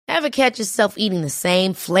Ever catch yourself eating the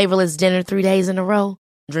same flavorless dinner 3 days in a row?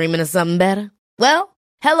 Dreaming of something better? Well,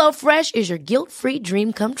 HelloFresh is your guilt-free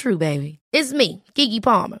dream come true, baby. It's me, Keke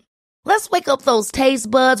Palmer. Let's wake up those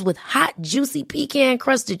taste buds with hot, juicy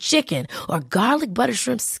pecan-crusted chicken or garlic butter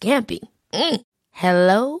shrimp scampi.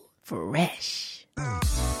 Hello Fresh.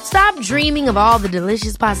 Stop dreaming of all the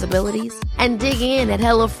delicious possibilities and dig in at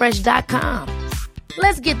HelloFresh.com.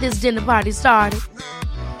 Let's get this dinner party started.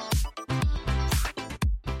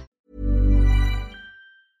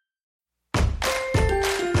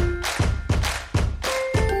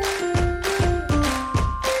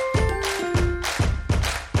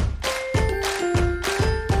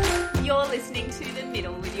 You're listening to The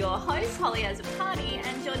Middle with your host, Holly as a Party,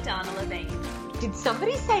 and Jordana Levine. Did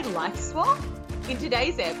somebody say life swap? In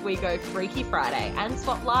today's ep, we go Freaky Friday and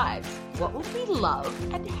swap lives. What would we love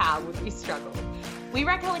and how would we struggle? We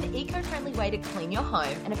reckon an eco-friendly way to clean your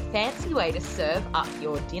home and a fancy way to serve up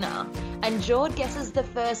your dinner. And Jord guesses the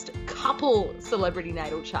first couple celebrity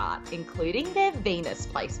natal chart, including their Venus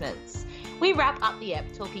placements. We wrap up the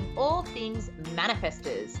ep talking all things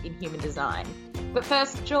manifestors in human design. But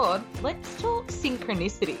first, Jord, let's talk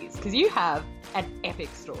synchronicities, because you have an epic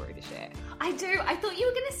story to share. I do. I thought you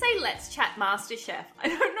were going to say let's chat MasterChef. I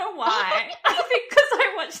don't know why. I think because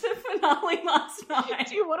I watched the finale last night.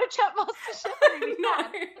 Do you want to chat MasterChef? No.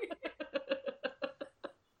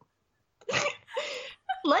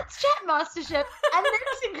 Let's chat MasterChef and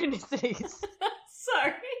then synchronicities.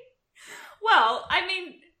 Sorry. Well, I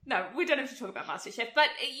mean, no, we don't have to talk about MasterChef, but,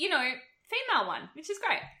 you know, female one, which is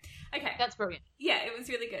great. Okay. That's brilliant. Yeah, it was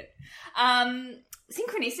really good.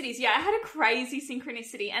 Synchronicities. Yeah, I had a crazy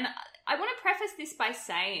synchronicity. And I want to preface this by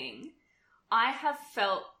saying I have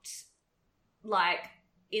felt like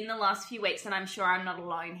in the last few weeks, and I'm sure I'm not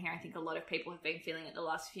alone here, I think a lot of people have been feeling it the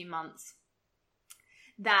last few months,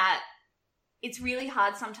 that it's really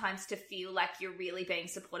hard sometimes to feel like you're really being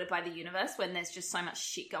supported by the universe when there's just so much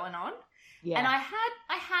shit going on. Yeah. And I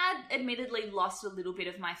had admittedly lost a little bit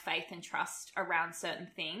of my faith and trust around certain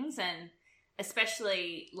things. And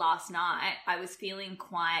especially last night, I was feeling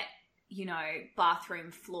quite, you know, bathroom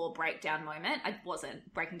floor breakdown moment. I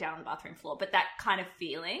wasn't breaking down on the bathroom floor, but that kind of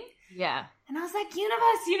feeling. Yeah. And I was like,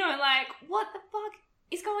 universe, you know, like, what the fuck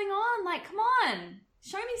is going on? Like, come on,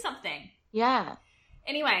 show me something. Yeah.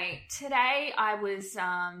 Anyway, today I was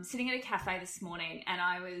sitting at a cafe this morning and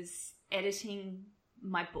I was editing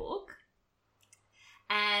my book.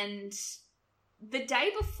 And the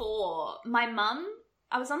day before,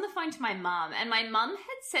 I was on the phone to my mum, and my mum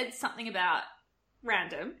had said something about,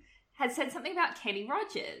 Kenny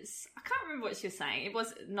Rogers. I can't remember what she was saying. It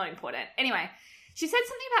was not important. Anyway, she said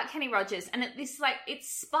something about Kenny Rogers, and it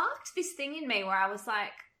sparked this thing in me where I was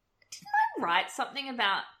like, didn't I write something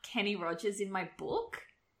about Kenny Rogers in my book?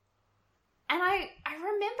 And I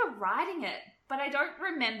remember writing it, but I don't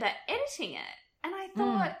remember editing it. And I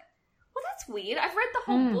thought, well, that's weird. I've read the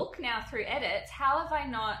whole book now through edits. How have I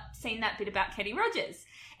not seen that bit about Kenny Rogers?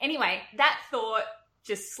 Anyway, that thought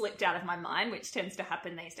just slipped out of my mind, which tends to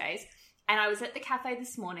happen these days. And I was at the cafe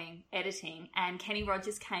this morning editing, and Kenny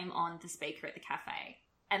Rogers came on the speaker at the cafe.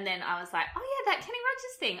 And then I was like, oh yeah, that Kenny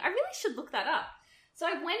Rogers thing. I really should look that up. So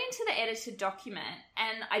I went into the edited document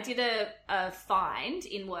and I did a find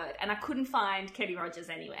in Word, and I couldn't find Kenny Rogers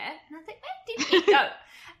anywhere. And I thought, where did he go?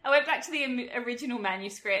 I went back to the original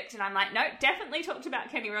manuscript and I'm like, no, definitely talked about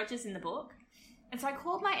Kenny Rogers in the book. And so I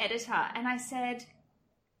called my editor and I said,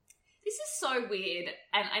 this is so weird.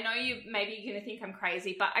 And I know maybe you're going to think I'm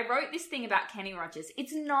crazy, but I wrote this thing about Kenny Rogers.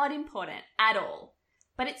 It's not important at all,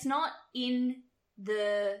 but it's not in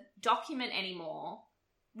the document anymore.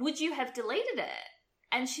 Would you have deleted it?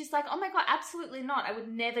 And she's like, oh my God, absolutely not. I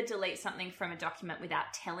would never delete something from a document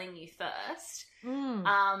without telling you first.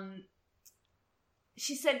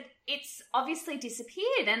 She said, it's obviously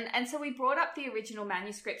disappeared. And so we brought up the original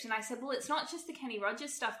manuscript and I said, well, it's not just the Kenny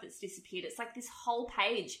Rogers stuff that's disappeared. It's like this whole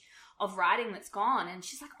page of writing that's gone. And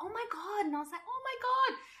she's like, oh my God. And I was like, oh my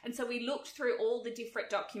God. And so we looked through all the different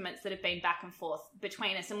documents that have been back and forth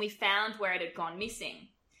between us and we found where it had gone missing.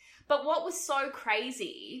 But what was so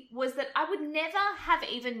crazy was that I would never have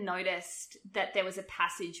even noticed that there was a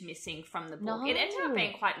passage missing from the book. No. It ended up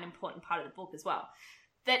being quite an important part of the book as well,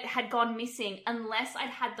 that had gone missing unless I'd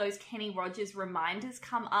had those Kenny Rogers reminders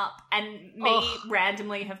come up and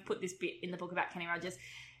randomly have put this bit in the book about Kenny Rogers.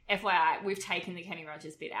 FYI, we've taken the Kenny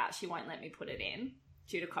Rogers bit out. She won't let me put it in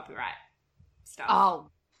due to copyright stuff.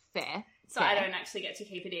 Oh, fair. So I don't actually get to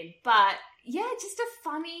keep it in. But yeah, just a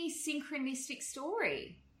funny synchronistic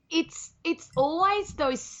story. It's always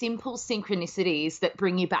those simple synchronicities that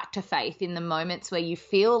bring you back to faith in the moments where you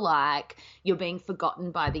feel like you're being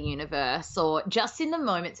forgotten by the universe, or just in the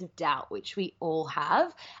moments of doubt, which we all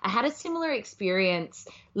have. I had a similar experience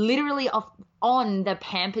literally on the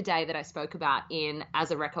Pamper Day that I spoke about in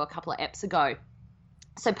As a Reco a couple of eps ago.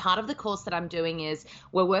 So part of the course that I'm doing is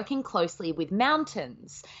we're working closely with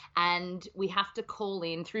mountains, and we have to call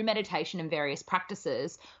in through meditation and various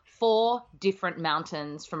practices 4 different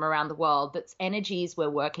mountains from around the world that's energies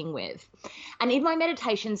we're working with. And in my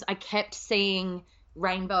meditations, I kept seeing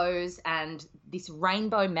rainbows and this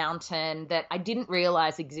rainbow mountain that I didn't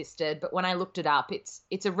realize existed. But when I looked it up,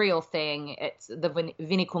 it's a real thing. It's the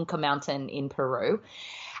Vinicunca mountain in Peru.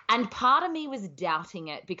 And part of me was doubting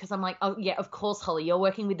it because I'm like, oh, yeah, of course, Holly, you're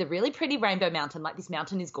working with the really pretty rainbow mountain. Like, this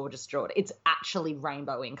mountain is gorgeous, Jordan. It's actually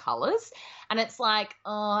rainbow in colors. And it's like,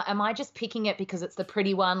 oh, am I just picking it because it's the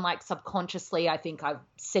pretty one? Like, subconsciously, I think I've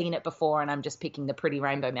seen it before and I'm just picking the pretty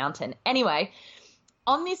rainbow mountain. Anyway,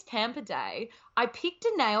 on this Pamper Day, I picked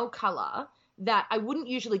a nail color that I wouldn't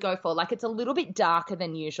usually go for. Like, it's a little bit darker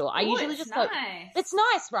than usual. I usually just nice. go, it's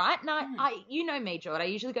nice, right? No, you know me, Jord. I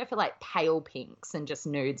usually go for like pale pinks and just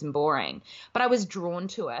nudes and boring. But I was drawn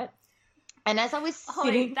to it. And as I was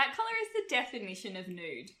sitting, that color is the definition of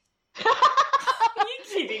nude. Are you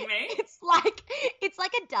kidding me? It's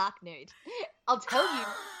like a dark nude. I'll tell you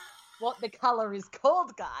what the color is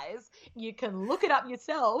called, guys. You can look it up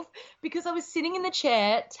yourself, because I was sitting in the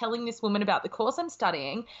chair telling this woman about the course I'm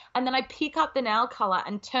studying, and then I pick up the nail color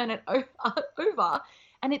and turn it over,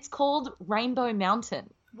 and it's called Rainbow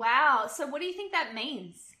Mountain. Wow. So what do you think that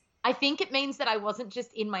means? I think it means that I wasn't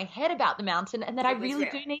just in my head about the mountain, and that I really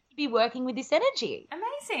do need to be working with this energy.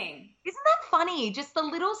 Amazing. Isn't that funny? Just the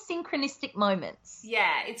little synchronistic moments.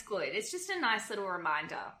 Yeah, it's good. It's just a nice little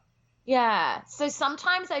reminder. Yeah. So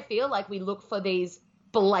sometimes I feel like we look for these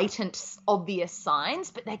blatant, obvious signs,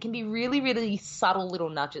 but they can be really, really subtle little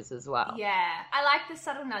nudges as well. Yeah. I like the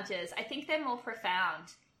subtle nudges. I think they're more profound.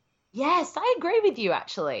 Yes, I agree with you,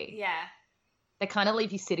 actually. Yeah. They kind of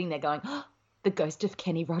leave you sitting there going, oh, the ghost of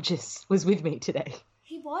Kenny Rogers was with me today.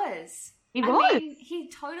 He was. I mean, he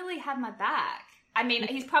totally had my back. I mean,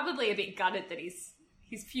 he's probably a bit gutted that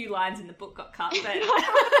his few lines in the book got cut, but...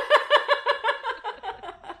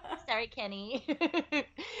 Sorry, Kenny.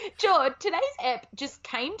 George, today's ep just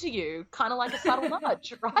came to you kind of like a subtle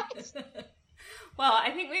nudge, right? Well, I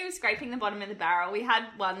think we were scraping the bottom of the barrel. We had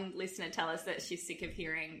one listener tell us that she's sick of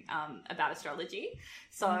hearing about astrology.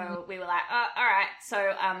 So we were like, oh, all right.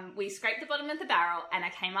 So we scraped the bottom of the barrel, and I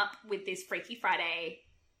came up with this Freaky Friday,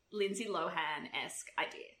 Lindsay Lohan-esque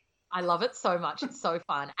idea. I love it so much. It's so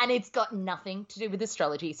fun. And it's got nothing to do with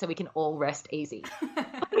astrology, so we can all rest easy.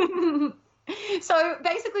 So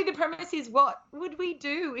basically the premise is, what would we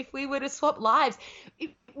do if we were to swap lives?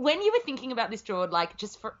 When you were thinking about this, Jord, like,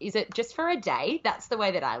 is it just for a day? That's the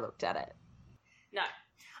way that I looked at it. No.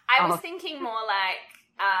 I was thinking more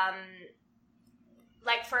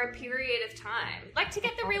like for a period of time, like to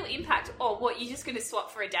get the real impact. Or what, you're just going to swap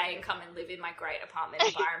for a day and come and live in my great apartment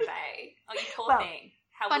in Byron Bay? Oh, you poor thing.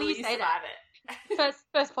 How will you survive it?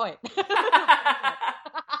 First point.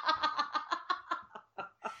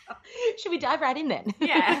 Should we dive right in then?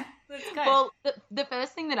 Yeah, let's go. Well, the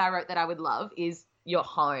first thing that I wrote that I would love is your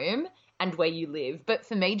home and where you live. But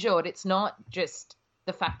for me, Jord, it's not just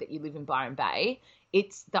the fact that you live in Byron Bay.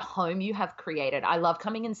 It's the home you have created. I love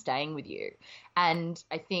coming and staying with you. And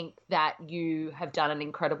I think that you have done an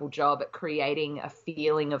incredible job at creating a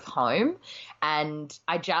feeling of home. And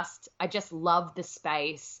I just love the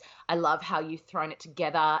space. I love how you've thrown it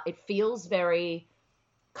together. It feels very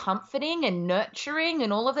comforting and nurturing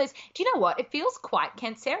and all of those. Do you know what? It feels quite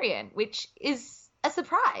Cancerian, which is a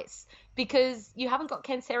surprise because you haven't got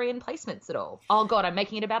Cancerian placements at all. Oh, God, I'm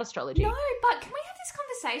making it about astrology. No, but can we have this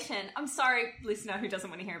conversation? I'm sorry, listener who doesn't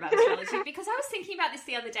want to hear about astrology, because I was thinking about this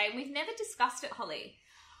the other day and we've never discussed it, Holly.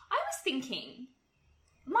 I was thinking,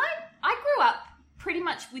 I grew up pretty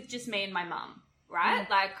much with just me and my mum, right?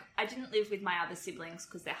 Like, I didn't live with my other siblings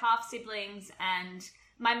because they're half siblings, and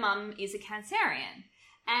my mum is a Cancerian.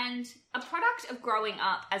 And a product of growing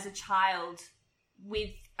up as a child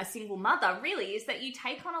with a single mother really is that you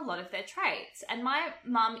take on a lot of their traits. And my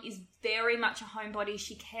mum is very much a homebody.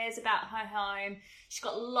 She cares about her home. She's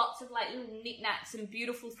got lots of like little knickknacks and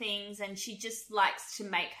beautiful things, and she just likes to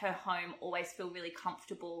make her home always feel really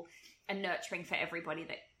comfortable and nurturing for everybody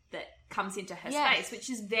that comes into her space,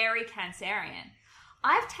 which is very Cancerian.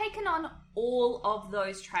 I've taken on all of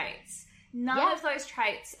those traits. None of those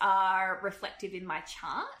traits are reflective in my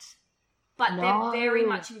chart, but they're very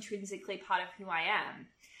much intrinsically part of who I am.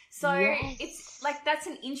 So it's like, that's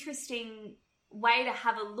an interesting way to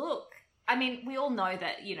have a look. I mean, we all know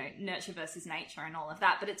that, you know, nurture versus nature and all of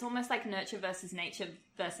that, but it's almost like nurture versus nature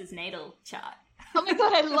versus natal chart. Oh my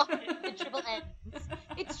God, I love it. The triple N's.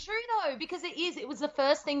 It's true though, because it was the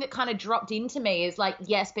first thing that kind of dropped into me is like,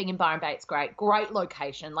 yes, being in Byron Bay's great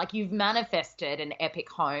location. Like you've manifested an epic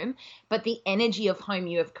home, but the energy of home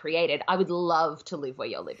you have created, I would love to live where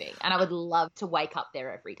you're living and I would love to wake up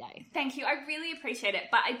there every day. Thank you. I really appreciate it.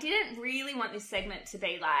 But I didn't really want this segment to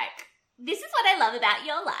be like, this is what I love about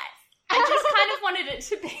your life. I just kind of wanted it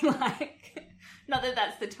to be like, not that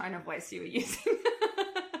that's the tone of voice you were using.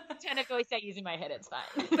 Tone of voice I use in my head, it's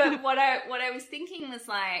fine. But what I was thinking was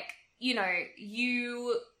like, you know,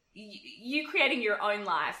 you creating your own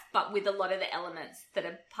life, but with a lot of the elements that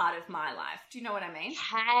are part of my life. Do you know what I mean?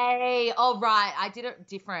 Hey, oh right, I did it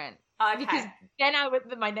different. Okay. Because then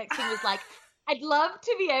my next thing was like, I'd love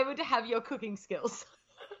to be able to have your cooking skills.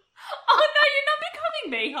 Oh no, you're not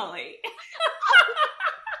becoming me, Holly.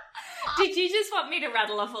 Did you just want me to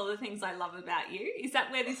rattle off all the things I love about you? Is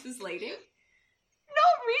that where this was leading?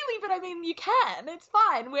 Not really, but I mean, you can. It's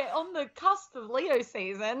fine. We're on the cusp of Leo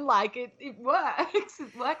season. Like, it works.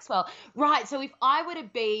 It works well. Right, so if I were to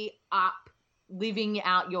be up living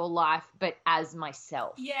out your life, but as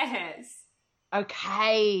myself. Yes.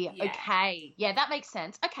 Okay, Yeah. okay. Yeah, that makes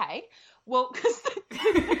sense. Okay. Well, because...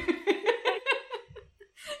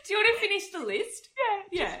 Do you want to finish the list? Yeah.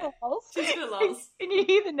 Yeah. Just for lols. Just for lols. Can you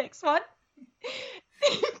hear the next one?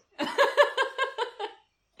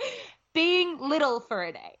 Being little for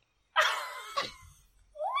a day.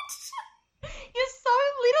 What? You're so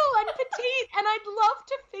little and petite, and I'd love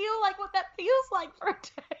to feel like what that feels like for a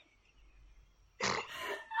day.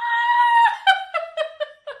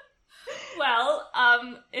 Well,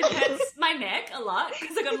 it hurts my neck a lot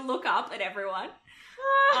because I got to look up at everyone.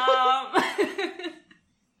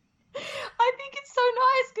 I think it's so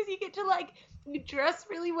nice because you get to like you dress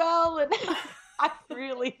really well, and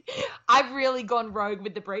I've really gone rogue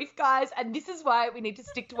with the brief, guys, and this is why we need to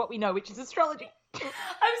stick to what we know, which is astrology. I'm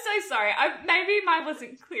so sorry. Maybe mine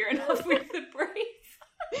wasn't clear enough with the brief.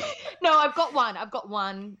 No, I've got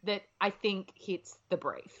one that I think hits the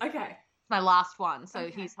brief. Okay. My last one, so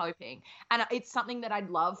Okay. he's hoping, and it's something that I'd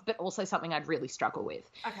love, but also something I'd really struggle with.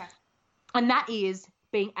 Okay. And that is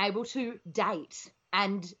being able to date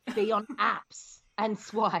and be on apps and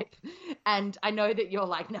swipe. And I know that you're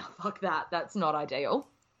like, no, fuck that. That's not ideal.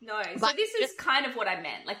 No, so But this is kind of what I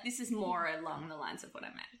meant. Like, this is more along the lines of what I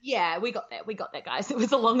meant. Yeah, we got there. We got there, guys. It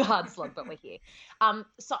was a long, hard slog, but we're here.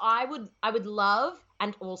 So I would love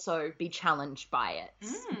and also be challenged by it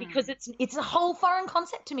because it's a whole foreign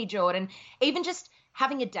concept to me, Jordan. Even just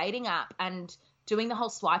having a dating app and doing the whole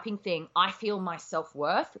swiping thing, I feel my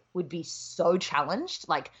self-worth would be so challenged,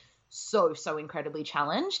 like so incredibly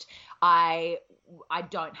challenged. I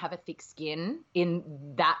don't have a thick skin in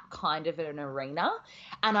that kind of an arena,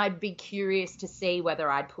 and I'd be curious to see whether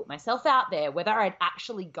I'd put myself out there, whether I'd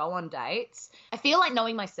actually go on dates. I feel like,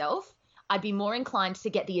 knowing myself, I'd be more inclined to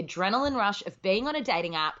get the adrenaline rush of being on a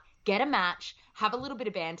dating app, get a match, have a little bit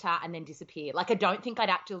of banter, and then disappear. Like, I don't think I'd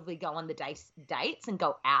actively go on the dates and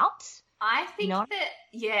go out. I think No? that,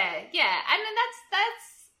 yeah. And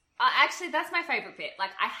then that's my favorite bit.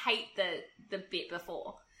 Like, I hate the bit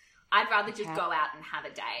before. I'd rather just go out and have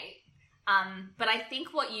a date. But I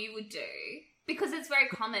think what you would do, because it's very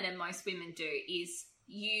common and most women do, is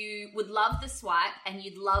you would love the swipe and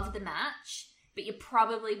you'd love the match, but you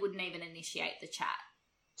probably wouldn't even initiate the chat.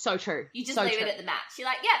 So true. You just So leave true. it at the match. You're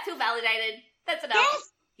like, yeah, feel validated. That's enough. Yes.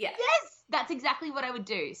 Yeah. Yes, that's exactly what I would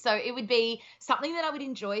do. So it would be something that I would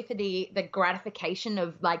enjoy for the gratification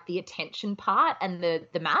of like the attention part and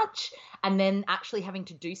the match, and then actually having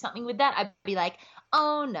to do something with that. I'd be like,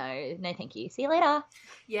 oh no, thank you. See you later.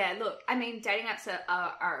 Yeah, look, I mean, dating apps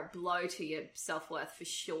are a blow to your self-worth for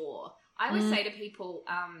sure. I always say to people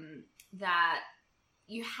that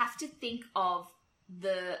you have to think of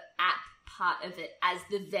the app part of it as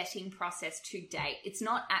the vetting process to date. It's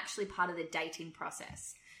not actually part of the dating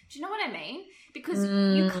process. Do you know what I mean? Because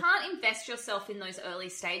you can't invest yourself in those early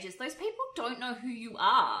stages. Those people don't know who you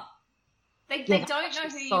are. They don't know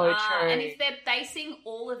who you are. True. And if they're basing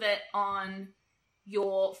all of it on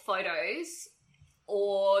your photos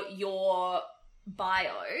or your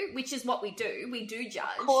bio, which is what we do judge.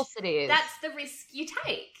 Of course it is. That's the risk you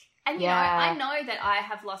take. And, you know, Yeah. I know that I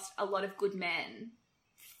have lost a lot of good men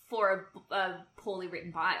for a poorly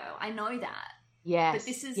written bio. I know that. Yes. But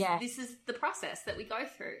this is the process that we go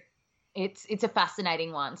through. It's a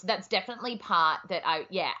fascinating one. So that's definitely part that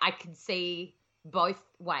I could see both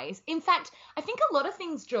ways. In fact, I think a lot of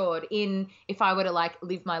things, Jord, if I were to like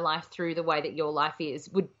live my life through the way that your life is,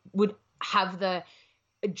 would have the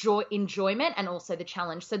enjoyment and also the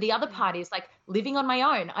challenge. So the other part is like living on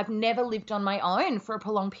my own. I've never lived on my own for a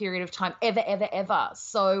prolonged period of time, ever.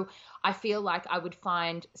 So I feel like I would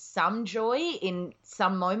find some joy in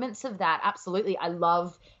some moments of that. Absolutely. I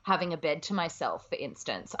love having a bed to myself, for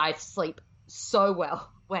instance. I sleep so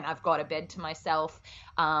well when I've got a bed to myself,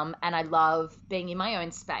 and I love being in my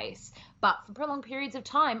own space. But for prolonged periods of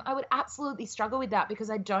time, I would absolutely struggle with that because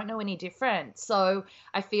I don't know any different. So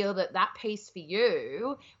I feel that that piece for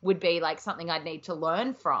you would be like something I'd need to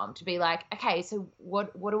learn from, to be like, okay, so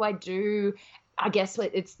what do I do? I guess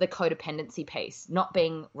it's the codependency piece, not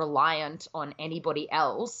being reliant on anybody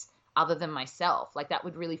else other than myself. Like that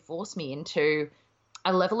would really force me into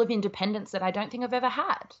a level of independence that I don't think I've ever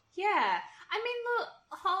had. Yeah. I mean, look,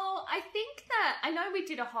 I think that, I know we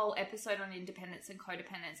did a whole episode on independence and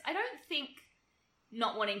codependence. I don't think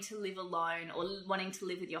not wanting to live alone or wanting to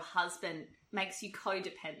live with your husband makes you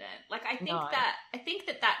codependent. Like, I think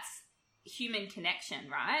that that's human connection,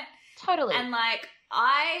 right? Totally. And like,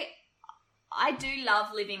 I do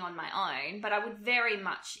love living on my own, but I would very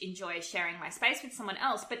much enjoy sharing my space with someone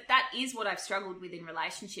else. But that is what I've struggled with in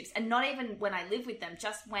relationships. And not even when I live with them,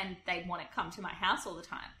 just when they want to come to my house all the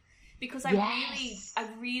time. Because I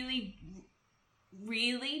really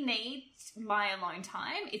need my alone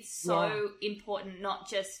time. It's so important, not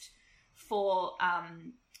just for,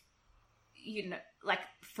 like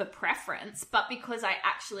for preference, but because I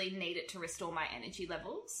actually need it to restore my energy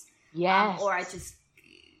levels. Yes. Or I just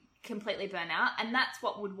completely burn out. And that's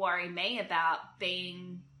what would worry me about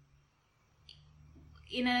being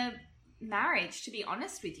in a marriage, to be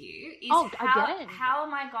honest with you, is how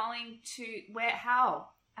am I going to, how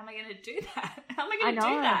am I going to do that? How am I going to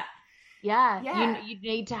do that? Yeah. You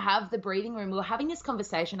need to have the breathing room. We were having this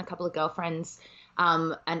conversation, a couple of girlfriends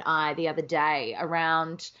and I, the other day,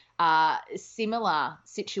 around a similar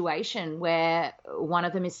situation where one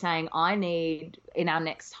of them is saying, I need, in our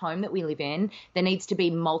next home that we live in, there needs to be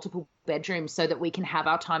multiple bedrooms so that we can have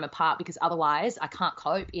our time apart, because otherwise I can't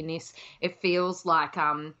cope in this. It feels like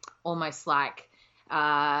almost like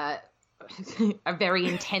a very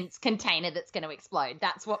intense container that's going to explode.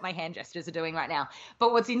 That's what my hand gestures are doing right now.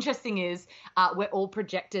 But what's interesting is we're all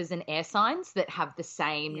projectors and air signs that have the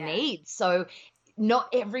same needs. So not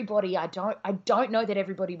everybody, I don't know that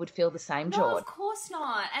everybody would feel the same, No, Jord. of course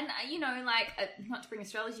not. And, like, not to bring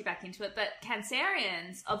astrology back into it, but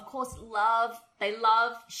Cancerians, of course, love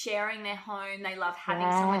sharing their home. They love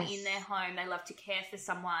having someone in their home. They love to care for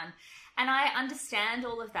someone. And I understand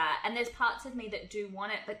all of that. And there's parts of me that do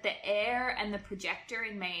want it, but the air and the projector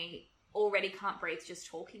in me already can't breathe just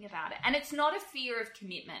talking about it. And it's not a fear of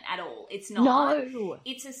commitment at all. It's not. No.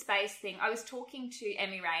 It's a space thing. I was talking to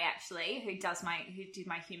Emmy Ray, actually, who did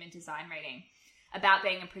my human design reading, about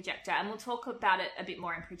being a projector. And we'll talk about it a bit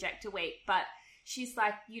more in Projector Week. But she's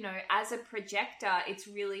like, as a projector, it's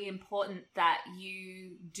really important that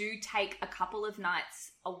you do take a couple of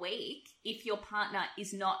nights a week, if your partner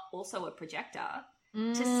is not also a projector,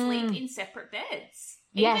 to sleep in separate beds.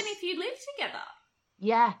 Even if you live together.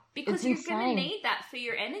 Yeah. Because you're going to need that for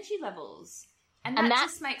your energy levels. And that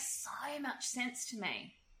just makes so much sense to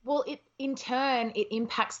me. Well, in turn, it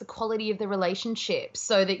impacts the quality of the relationship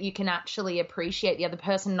so that you can actually appreciate the other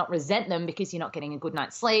person, not resent them because you're not getting a good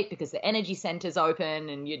night's sleep, because the energy center's open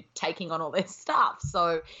and you're taking on all this stuff.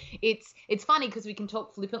 So it's funny because we can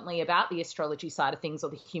talk flippantly about the astrology side of things or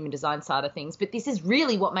the human design side of things, but this is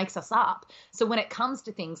really what makes us up. So when it comes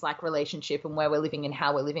to things like relationship and where we're living and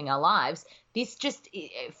how we're living our lives, this just,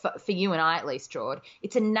 for you and I at least, Jord,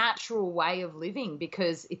 it's a natural way of living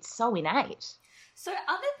because it's so innate. So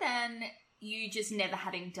other than you just never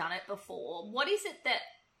having done it before, what is it that,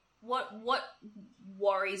 what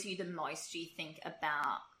worries you the most, do you think,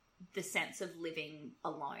 about the sense of living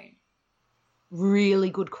alone? Really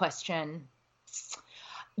good question.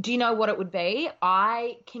 Do you know what it would be?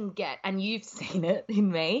 I can get, and you've seen it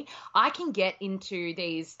in me, I can get into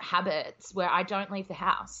these habits where I don't leave the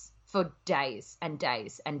house for days and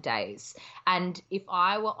days and days. And if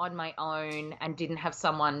I were on my own and didn't have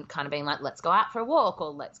someone kind of being like, let's go out for a walk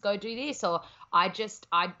or let's go do this, or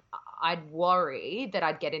I'd worry that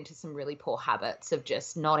I'd get into some really poor habits of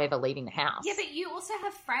just not ever leaving the house. Yeah, but you also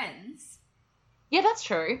have friends. Yeah, that's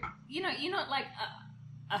true. You're not like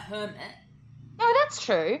a hermit. No, that's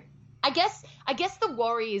true. I guess the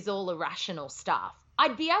worry is all irrational stuff.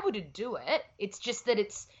 I'd be able to do it. It's just that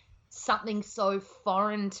it's something so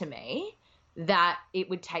foreign to me that it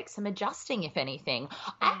would take some adjusting, if anything.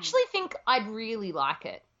 I actually think I'd really like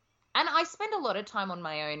it. And I spend a lot of time on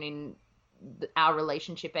my own in our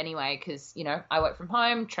relationship anyway because, I work from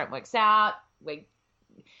home, Trent works out, we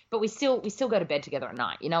but we still go to bed together at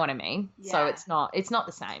night. You know what I mean? Yeah. So it's not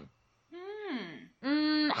the same.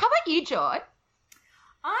 How about you, Joy?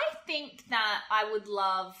 I think that I would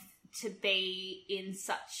love to be in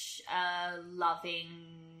such a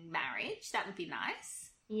loving marriage. That would be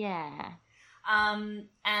nice. Yeah.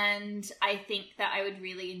 And I think that I would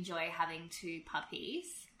really enjoy having 2 puppies.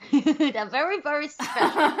 They're very, very special.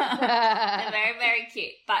 They're very, very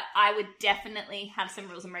cute. But I would definitely have some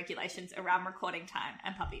rules and regulations around recording time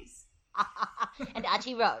and puppies. And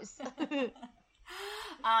Archie Rose.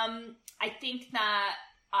 I think that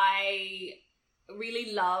I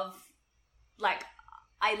really love, like,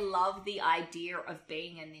 I love the idea of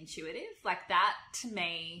being an intuitive. Like, that to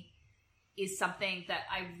me is something that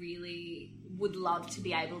I really would love to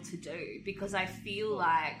be able to do, because I feel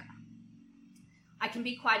like I can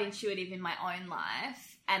be quite intuitive in my own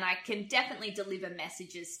life, and I can definitely deliver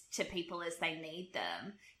messages to people as they need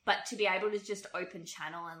them. But to be able to just open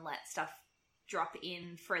channel and let stuff drop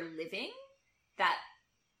in for a living, that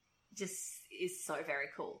just is so very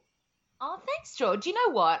cool. Oh, thanks, George. You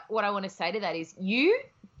know what? What I want to say to that is you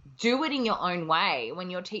do it in your own way when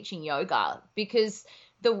you're teaching yoga, because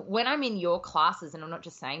when I'm in your classes, and I'm not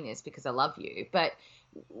just saying this because I love you, but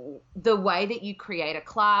the way that you create a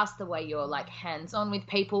class, the way you're like hands-on with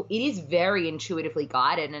people, it is very intuitively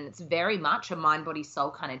guided, and it's very much a mind, body,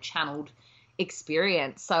 soul kind of channeled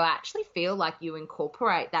experience. So I actually feel like you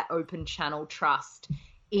incorporate that open channel trust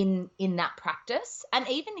in that practice, and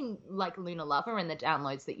even in like Luna Lover and the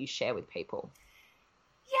downloads that you share with people.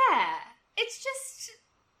 Yeah, it's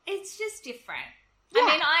just different.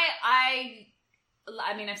 Yeah.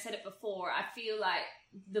 I mean, I've said it before. I feel like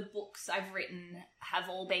the books I've written have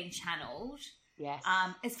all been channeled. Yes.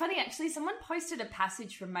 It's funny, actually, someone posted a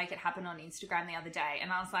passage from Make It Happen on Instagram the other day, and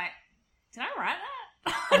I was like, did I write that?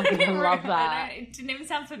 I love that. It didn't even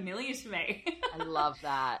sound familiar to me. I love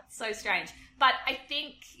that. So strange. But I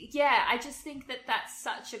think, yeah, I just think that that's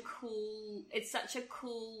such a cool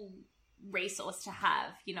resource to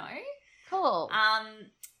have, you know? Cool.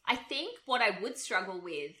 I think what I would struggle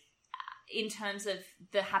with in terms of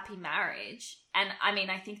the happy marriage, and I mean,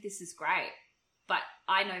 I think this is great, but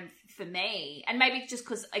I know for me, and maybe just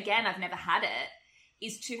because, again, I've never had it,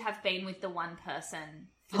 is to have been with the one person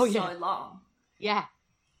for so long. Yeah.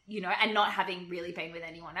 You know, and not having really been with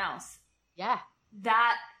anyone else. Yeah.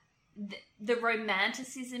 That, the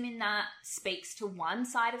romanticism in that speaks to one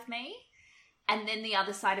side of me, and then the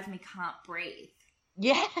other side of me can't breathe.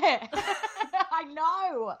 Yeah. I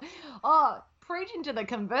know. Oh, preaching to the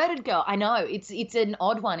converted girl. I know. It's an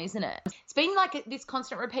odd one, isn't it? It's been like this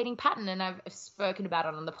constant repeating pattern, and I've spoken about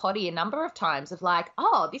it on the potty a number of times of like,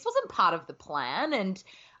 oh, this wasn't part of the plan. And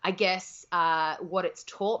I guess what it's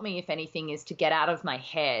taught me, if anything, is to get out of my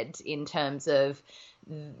head in terms of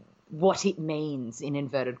what it means in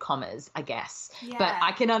inverted commas, I guess. Yeah. But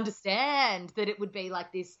I can understand that it would be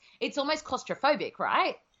like this. It's almost claustrophobic,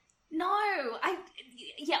 right? No,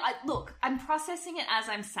 look, I'm processing it as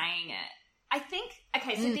I'm saying it. I think,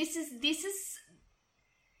 okay, so this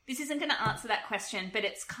isn't going to answer that question, but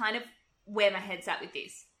it's kind of where my head's at with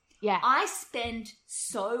this. Yeah. I spend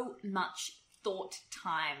so much thought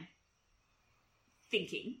time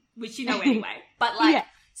thinking, which you know anyway, but like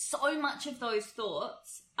so much of those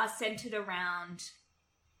thoughts are centered around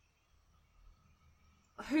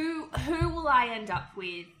who will I end up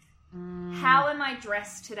with? How am I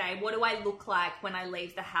dressed today? What do I look like when I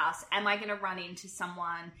leave the house? Am I going to run into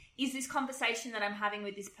someone? Is this conversation that I'm having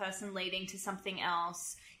with this person leading to something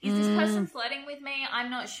else? Is this person flirting with me? I'm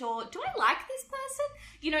not sure. Do I like this person?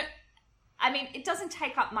 You know, I mean, it doesn't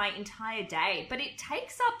take up my entire day, but it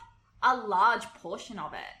takes up a large portion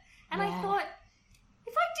of it. And I thought,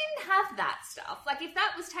 if I didn't have that stuff, like if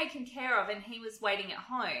that was taken care of and he was waiting at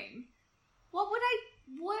home, what would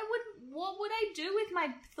I do with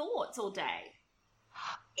my thoughts all day?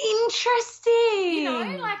 Interesting. You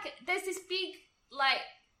know, like there's this big, like,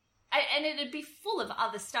 and it'd be full of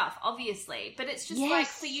other stuff, obviously, but it's just like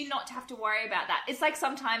for you not to have to worry about that. It's like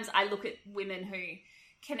sometimes I look at women who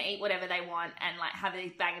can eat whatever they want and like have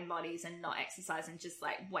these banging bodies and not exercise and just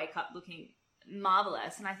like wake up looking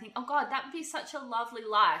marvelous. And I think, oh God, that would be such a lovely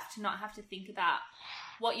life to not have to think about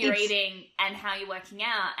what you're eating and how you're working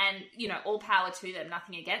out, and, you know, all power to them,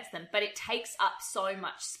 nothing against them. But it takes up so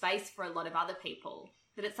much space for a lot of other people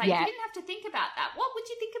that it's like, you didn't have to think about that. What would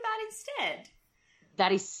you think about instead?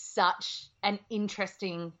 That is such an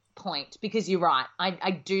interesting point, because you're right.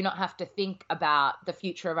 I do not have to think about the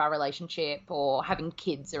future of our relationship or having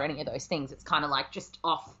kids or any of those things. It's kind of like just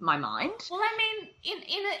off my mind. Well, I mean,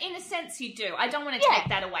 in a sense you do. I don't want to take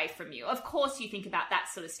that away from you. Of course you think about that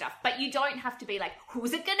sort of stuff, but you don't have to be like,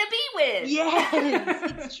 who's it going to be with? Yes,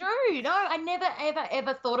 it's true. No, I never, ever,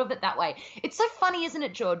 ever thought of it that way. It's so funny, isn't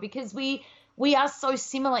it, Jord? Because we are so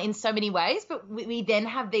similar in so many ways, but we then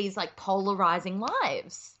have these like polarizing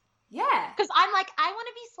lives. Yeah. Because I'm like, I want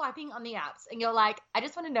to be swiping on the apps. And you're like, I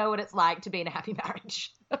just want to know what it's like to be in a happy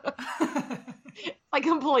marriage. Like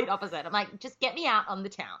complete opposite. I'm like, just get me out on the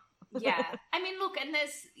town. Yeah. I mean, look, and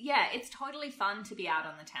it's totally fun to be out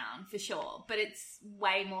on the town for sure. But it's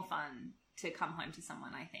way more fun to come home to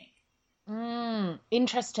someone, I think.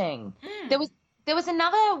 Interesting. There was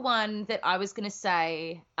another one that I was going to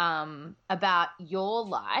say about your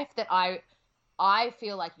life that I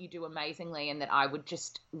feel like you do amazingly and that I would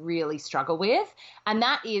just really struggle with. And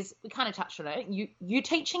that is, we kind of touched on it, you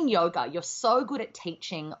teaching yoga. You're so good at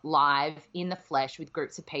teaching live in the flesh with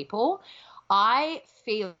groups of people. I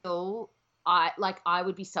feel I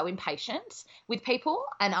would be so impatient with people,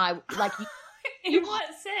 and I like in what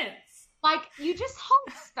sense? Like you just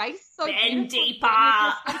hold space so bend deeper.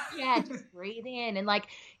 Just breathe in and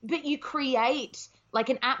but you create like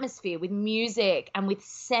an atmosphere with music and with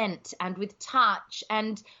scent and with touch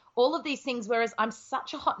and all of these things, whereas I'm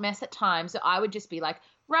such a hot mess at times that I would just be like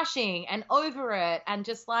rushing and over it and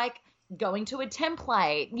just like going to a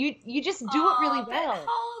template. You just do it really well.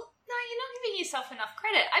 No, you're not giving yourself enough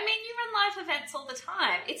credit. I mean, you run live events all the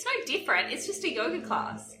time. It's no different. It's just a yoga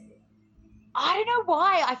class. I don't know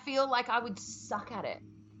why I feel like I would suck at it.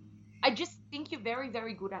 I just think you're very,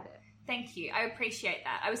 very good at it. Thank you. I appreciate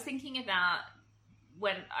that. I was thinking about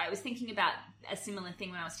a similar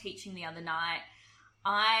thing when I was teaching the other night.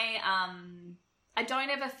 I don't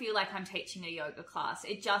ever feel like I'm teaching a yoga class.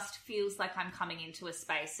 It just feels like I'm coming into a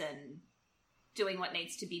space and doing what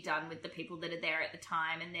needs to be done with the people that are there at the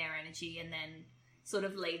time and their energy, and then sort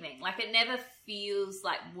of leaving. Like it never feels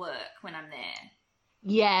like work when I'm there.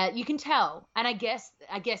 Yeah, you can tell. And I guess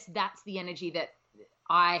that's the energy that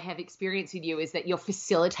I have experienced with you, is that you're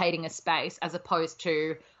facilitating a space as opposed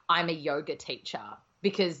to I'm a yoga teacher,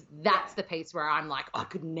 because that's the piece where I'm like, I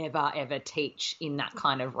could never, ever teach in that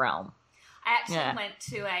kind of realm. I actually went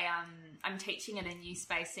to I'm teaching at a new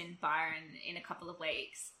space in Byron in a couple of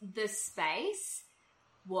weeks. The space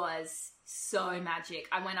was so magic.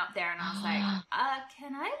 I went up there and I was like,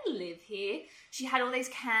 can I live here? She had all these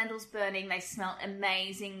candles burning. They smelled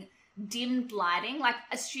amazing. Dimmed lighting. Like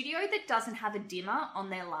a studio that doesn't have a dimmer on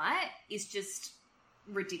their light is just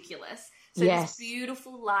ridiculous. So this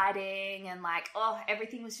beautiful lighting and like,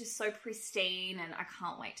 everything was just so pristine, and I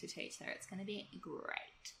can't wait to teach there. It's going to be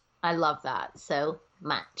great. I love that so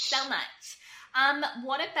much. So much.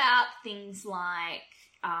 What about things like,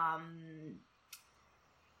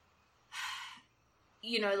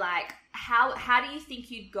 like how do you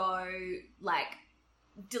think you'd go, like,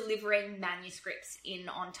 delivering manuscripts in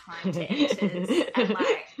on time to editors and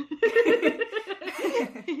like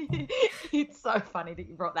It's so funny that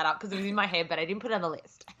you brought that up because it was in my head, but I didn't put it on the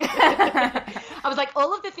list. I was like,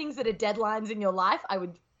 all of the things that are deadlines in your life, I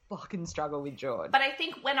would fucking struggle with, George. But I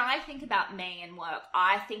think when I think about me and work,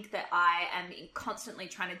 I think that I am constantly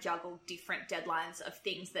trying to juggle different deadlines of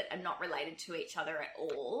things that are not related to each other at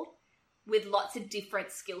all, with lots of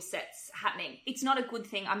different skill sets happening. It's not a good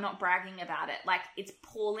thing. I'm not bragging about it. Like, it's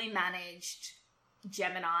poorly managed.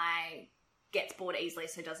 Gemini gets bored easily,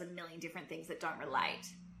 so does a million different things that don't relate.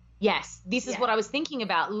 Yes, this is what I was thinking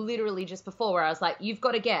about literally just before, where I was like, you've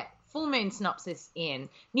got to get full moon synopsis in,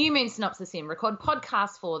 new moon synopsis in, record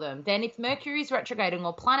podcasts for them. Then if Mercury's retrograding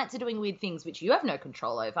or planets are doing weird things, which you have no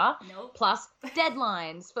control over, plus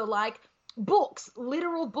deadlines for like books,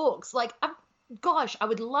 literal books. Like, gosh, I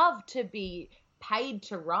would love to be paid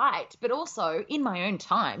to write, but also in my own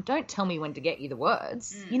time. Don't tell me when to get you the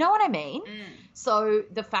words. You know what I mean? So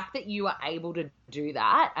the fact that you are able to do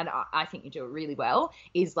that, and I think you do it really well,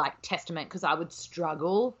 is like testament, because I would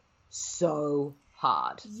struggle so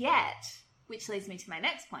hard. Yet, which leads me to my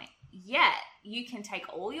next point, yet you can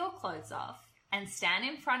take all your clothes off and stand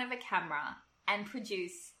in front of a camera and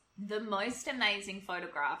produce the most amazing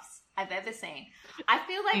photographs I've ever seen. I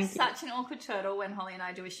feel like such an awkward turtle when Holly and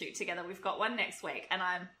I do a shoot together. We've got one next week and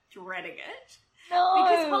I'm dreading it. No.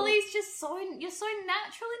 Because Holly's just you're so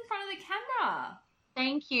natural in front of the camera.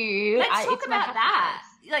 Thank you. Let's talk about that.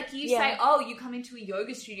 Like you say, you come into a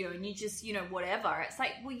yoga studio and you just, whatever. It's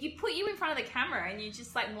like, well, you put you in front of the camera and you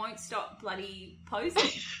just like won't stop bloody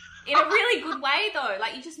posing. In a really good way though.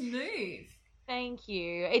 Like you just move. Thank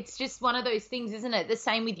you. It's just one of those things, isn't it? The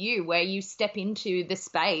same with you, where you step into the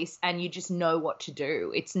space and you just know what to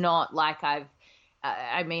do. It's not like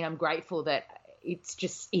I'm grateful that it's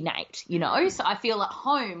just innate, you know? So I feel at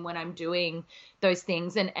home when I'm doing those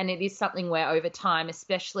things. And it is something where over time,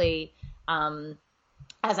 especially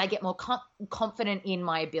as I get more confident in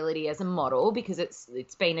my ability as a model, because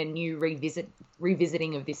it's been a new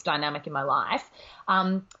revisiting of this dynamic in my life,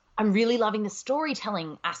 I'm really loving the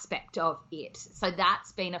storytelling aspect of it. So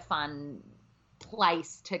that's been a fun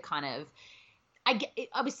place to kind of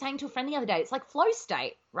I was saying to a friend the other day, it's like flow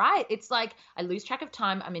state, right? It's like I lose track of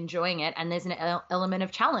time, I'm enjoying it, and there's an element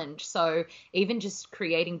of challenge. So even just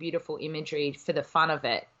creating beautiful imagery for the fun of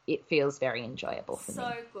it, it feels very enjoyable for me.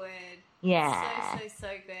 So good. Yeah. So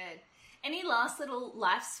good. Any last little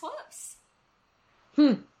life swaps?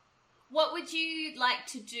 What would you like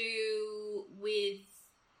to do with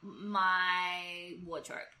my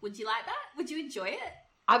wardrobe? Would you like that? Would you enjoy it?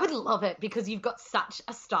 I would love it because you've got such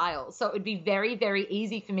a style. So it would be very, very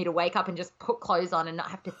easy for me to wake up and just put clothes on and not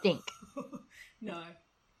have to think. No.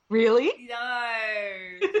 Really? No.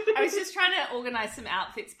 I was just trying to organise some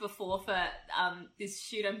outfits before for this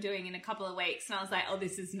shoot I'm doing in a couple of weeks, and I was like, oh,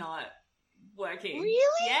 this is not working.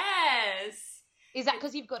 Really? Yes. Is that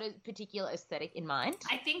because you've got a particular aesthetic in mind?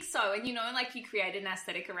 I think so. And, like you create an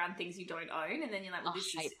aesthetic around things you don't own, and then you're like, well,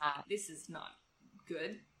 this is not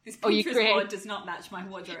good. This Pinterest board does not match my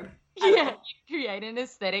wardrobe. Yeah, you create an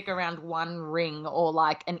aesthetic around one ring or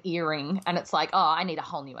like an earring, and it's like, oh, I need a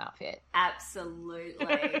whole new outfit.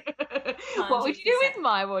 Absolutely. What would you do with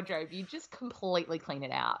my wardrobe? You just completely clean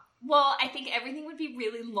it out. Well, I think everything would be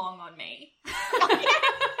really long on me.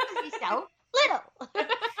 You're so little.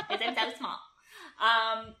 Because I'm so small.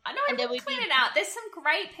 I would clean it out. There's some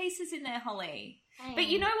great pieces in there, Holly. But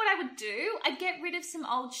you know what I would do? I'd get rid of some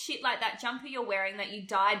old shit like that jumper you're wearing that you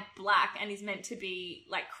dyed black and is meant to be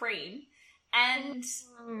like cream, and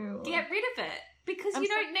get rid of it because you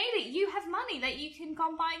don't need it. You have money that you can go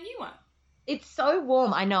and buy a new one. It's so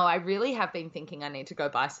warm. I know. I really have been thinking I need to go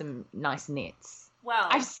buy some nice knits. Well,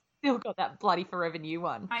 I've still got that bloody Forever New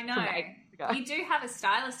one. I know. We do have a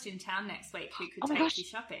stylist in town next week who could take you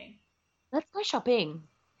shopping. Let's go shopping.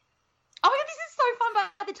 Oh my God, this is so fun.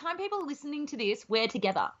 By the time people are listening to this, we're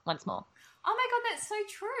together once more. Oh my God, that's so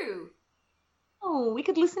true. Oh, we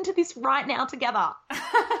could listen to this right now together.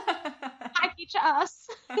 Hi, future us.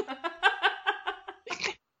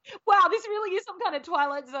 Wow, this really is some kind of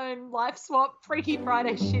Twilight Zone life swap, Freaky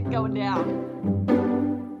Friday shit going down.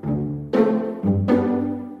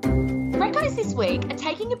 Recos this week are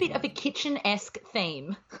taking a bit of a kitchen-esque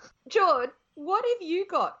theme. George, what have you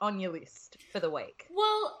got on your list for the week?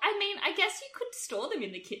 Well, I mean, I guess you could store them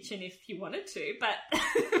in the kitchen if you wanted to, but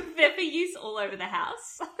they're for use all over the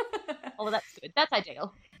house. Oh, well, that's good. That's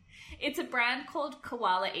ideal. It's a brand called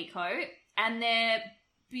Koala Eco, and they're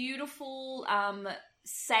beautiful,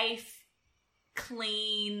 safe,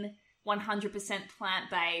 clean, 100%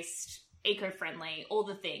 plant-based, eco-friendly, all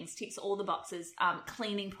the things, ticks all the boxes,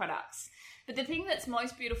 cleaning products. But the thing that's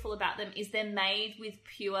most beautiful about them is they're made with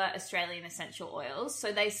pure Australian essential oils.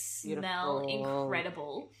 So they smell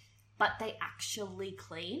incredible, but they actually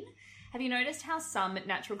clean. Have you noticed how some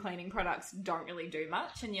natural cleaning products don't really do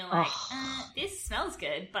much? And you're like, this smells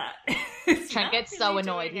good, but... Trent gets so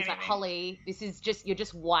annoyed. He's like, Holly, this is just, you're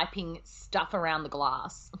just wiping stuff around the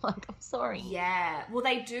glass. I'm like, I'm sorry. Yeah. Well,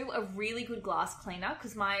 they do a really good glass cleaner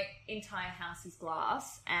because my entire house is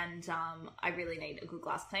glass and I really need a good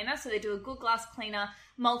glass cleaner. So they do a good glass cleaner,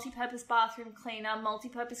 multi-purpose bathroom cleaner,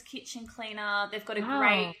 multi-purpose kitchen cleaner. They've got a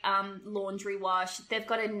great laundry wash. They've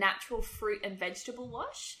got a natural fruit and vegetable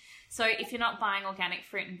wash. So if you're not buying organic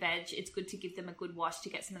fruit and veg, it's good to give them a good wash to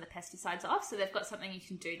get some of the pesticides off. So they've got something you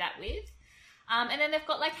can do that with. And then they've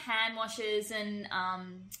got like hand washes and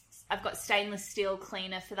I've got stainless steel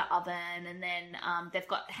cleaner for the oven. And then they've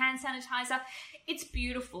got hand sanitizer. It's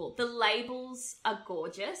beautiful. The labels are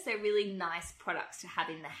gorgeous. They're really nice products to have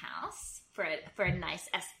in the house for a nice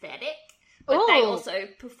aesthetic. But they also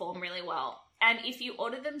perform really well. And if you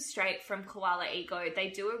order them straight from Koala Ego,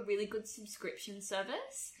 they do a really good subscription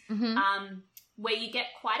service where you get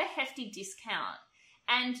quite a hefty discount.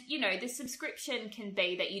 And, the subscription can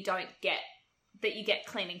be that you get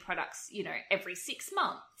cleaning products, every 6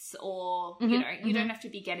 months or, you don't have to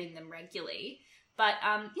be getting them regularly. But,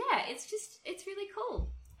 it's really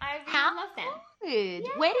cool. I really love them. Good.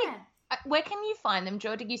 Yeah. Where can you find them,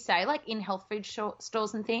 Jo? Did you say, like, in health food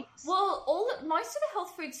stores and things? Well, most of the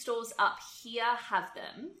health food stores up here have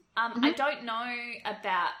them. I don't know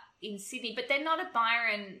about in Sydney, but they're not a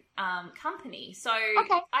Byron company. So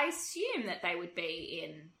I assume that they would be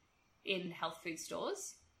in health food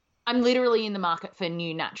stores. I'm literally in the market for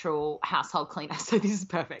new natural household cleaner, so this is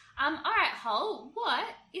perfect. All right, Hol, what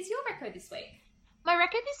is your record this week? My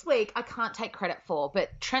record this week I can't take credit for,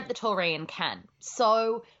 but Trent the Taurian can.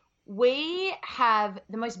 So we have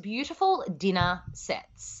the most beautiful dinner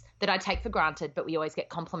sets that I take for granted, but we always get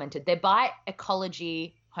complimented. They're by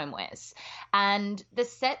Ecology Homewares. And the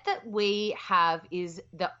set that we have is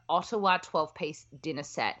the Ottawa 12-piece dinner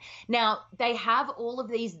set. Now, they have all of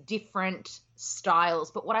these different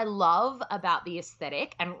styles, but what I love about the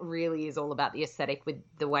aesthetic, and it really is all about the aesthetic with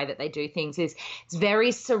the way that they do things, is it's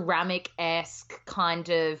very ceramic-esque kind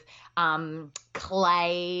of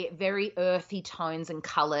clay, very earthy tones and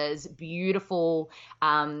colors, beautiful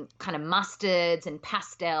kind of mustards and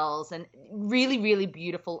pastels, and really, really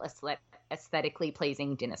beautiful aesthetically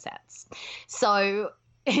pleasing dinner sets. So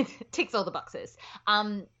it ticks all the boxes.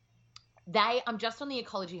 I'm just on the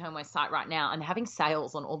Ecology Homeware site right now and having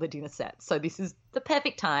sales on all the dinner sets. So this is the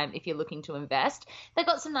perfect time if you're looking to invest. They've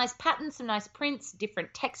got some nice patterns, some nice prints,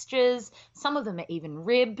 different textures. Some of them are even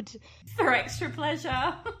ribbed. For extra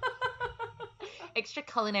pleasure. Extra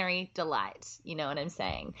culinary delight, you know what I'm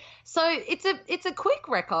saying? So it's a quick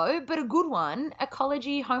reco, but a good one.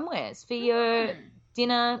 Ecology Homewares for your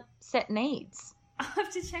dinner set needs. I'll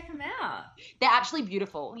have to check them out. They're actually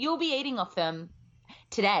beautiful. You'll be eating off them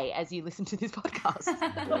today as you listen to this podcast.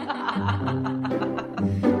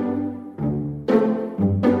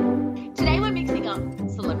 Today we're mixing up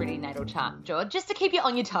Celebrity Natal Chart, George, just to keep you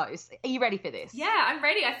on your toes. Are you ready for this? Yeah, I'm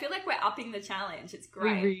ready. I feel like we're upping the challenge. It's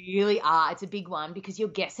great. We really are. It's a big one because you're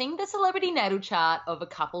guessing the Celebrity Natal Chart of a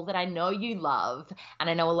couple that I know you love, and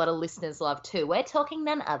I know a lot of listeners love too. We're talking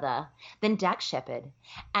none other than Dax Shepard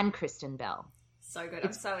and Kristen Bell. So good.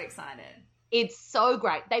 I'm so excited. It's so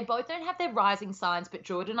great. They both don't have their rising signs, but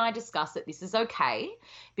Geordie and I discussed that this is okay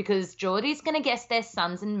because Geordie's going to guess their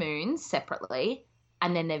suns and moons separately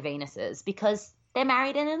and then their Venuses because they're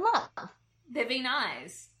married and in love. They're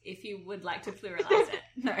Venus, if you would like to pluralize it.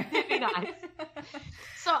 No. They're Venus.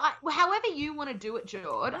 So however you want to do it,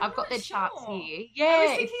 Geordie, I've got their charts here. Yeah. I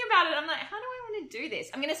was thinking about it. I'm like, how do I want to do this?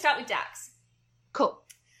 I'm going to start with Dax. Cool.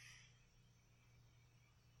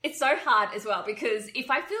 It's so hard as well because if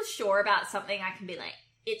I feel sure about something, I can be like,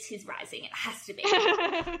 it's his rising. It has to be. But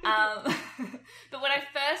when I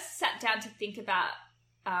first sat down to think about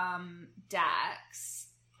Dax,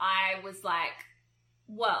 I was like,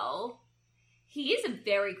 well, he is a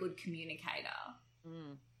very good communicator,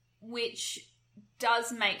 which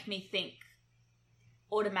does make me think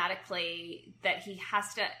automatically that he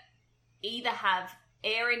has to either have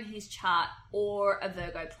air in his chart or a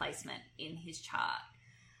Virgo placement in his chart.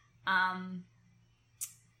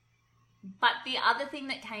 But the other thing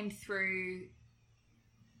that came through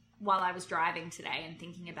while I was driving today and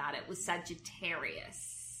thinking about it was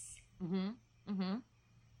Sagittarius. Mm-hmm. Mm-hmm.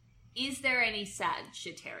 Is there any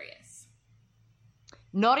Sagittarius?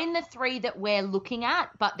 Not in the 3 that we're looking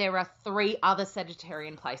at, but there are 3 other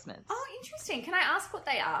Sagittarian placements. Oh, interesting. Can I ask what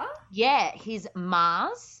they are? Yeah, his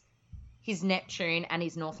Mars, his Neptune, and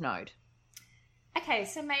his North Node. Okay,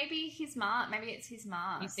 so maybe his Mars. Maybe it's his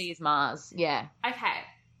Mars. You see his Mars, yeah. Okay.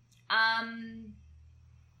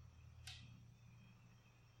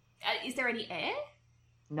 Is there any air?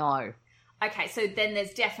 No. Okay, so then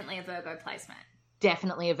there's definitely a Virgo placement.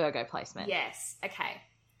 Definitely a Virgo placement. Yes. Okay.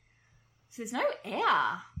 So there's no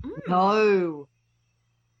air. No.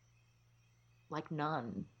 Like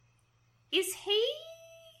none. Is he?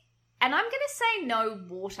 And I'm going to say no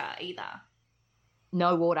water either.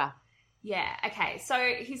 No water. Yeah, okay. So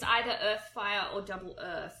he's either earth, fire, or double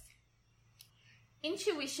earth.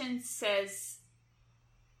 Intuition says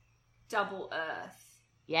double earth.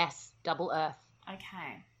 Yes, double earth.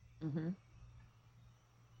 Okay. Mm-hmm.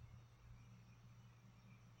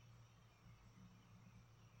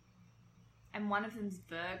 And one of them's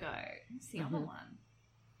Virgo. What's the other one?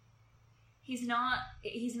 He's not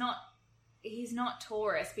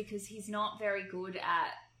Taurus because he's not very good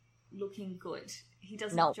at looking good. He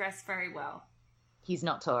doesn't dress very well. He's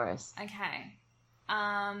not Taurus. Okay.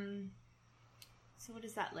 So what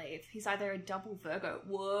does that leave? He's either a double Virgo.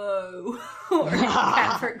 Whoa. Or a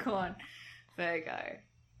Capricorn. Virgo.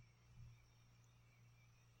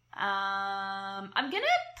 I'm going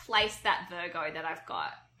to place that Virgo that I've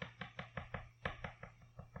got.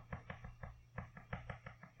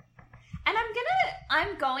 And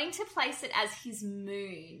I'm going to place it as his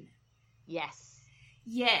moon. Yes.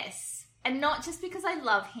 Yes. And not just because I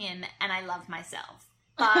love him and I love myself,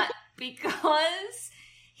 but because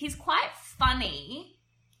he's quite funny,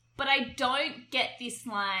 but I don't get this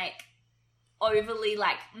like overly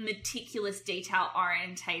like meticulous detail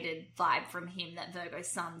orientated vibe from him that Virgo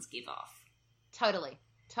suns give off. Totally.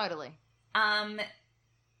 Totally.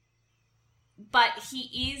 But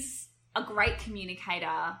he is a great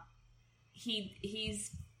communicator. He's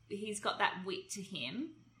got that wit to him,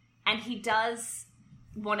 and he does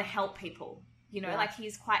want to help people. You know, like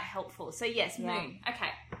he's quite helpful. So yes, Moon.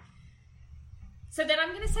 Okay. So then I'm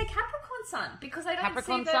going to say Capricorn Sun because I don't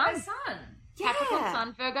Capricorn see Virgo Sun. Yeah. Capricorn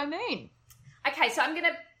Sun, Virgo Moon. Okay, so I'm going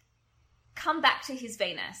to come back to his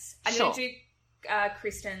Venus. I'm going to do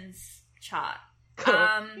Kristen's chart. Cool.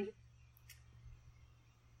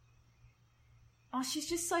 Oh, she's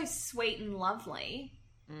just so sweet and lovely.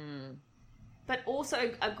 But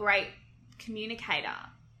also a great communicator.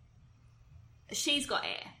 She's got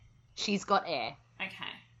air. She's got air.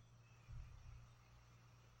 Okay.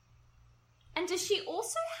 And does she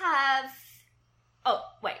also have... Oh,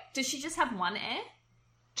 wait. Does she just have one air?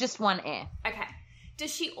 Just one air. Okay.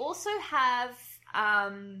 Does she also have...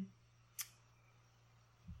 I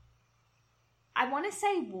want to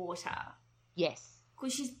say water. Yes.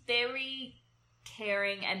 Because she's very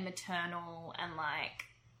caring and maternal and, like,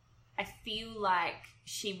 I feel like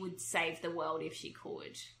she would save the world if she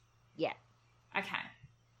could. Yeah. Okay.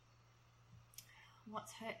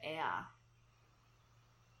 What's her air?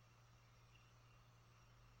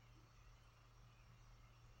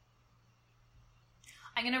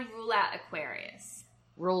 I'm going to rule out Aquarius.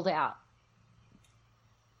 Ruled out.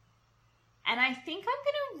 And I think I'm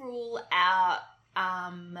going to rule out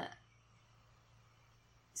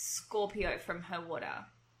Scorpio from her water.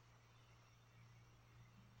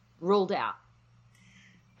 Ruled out.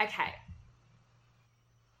 Okay.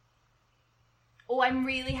 Oh, I'm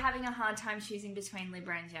really having a hard time choosing between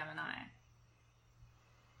Libra and Gemini.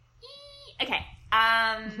 Okay.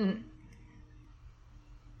 I'm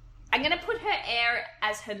going to put her air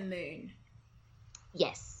as her moon.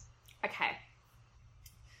 Yes. Okay.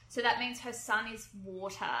 So that means her sun is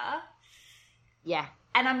water. Yeah.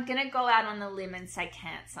 And I'm going to go out on a limb and say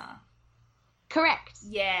Cancer. Correct.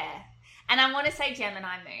 Yeah. And I want to say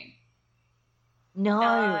Gemini moon.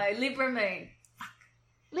 No. Libra moon.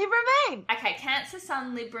 Libra moon. Okay, Cancer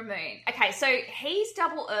sun, Libra moon. Okay, so he's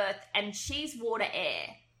double earth and she's water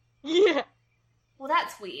air. Yeah. Well,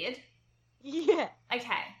 that's weird. Yeah.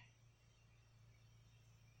 Okay.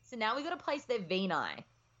 So now we got to place their Veni.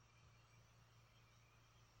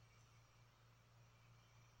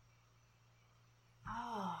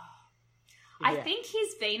 Oh. Yeah. I think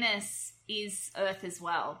his Venus is earth as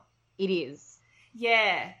well. It is.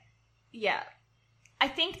 Yeah. Yeah. I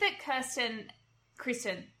think that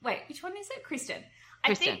Kristen, wait, which one is it? Kristen.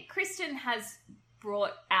 I think Kristen has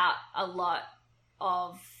brought out a lot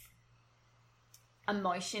of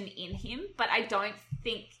emotion in him, but I don't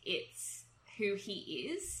think it's who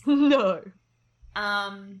he is. No.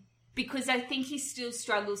 Because I think he still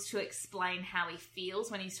struggles to explain how he feels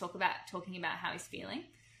when he's talking about how he's feeling.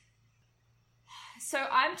 So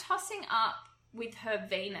I'm tossing up with her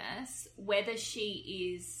Venus whether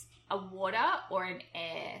she is a water or an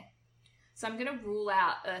air. So I'm going to rule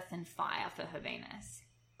out earth and fire for her Venus.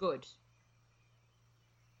 Good.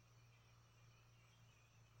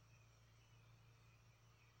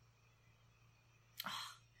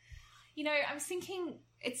 You know, I'm thinking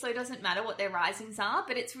it doesn't matter what their risings are,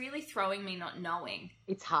 but it's really throwing me not knowing.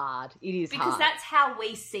 It's hard. It is because hard. that's how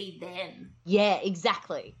we see them. Yeah,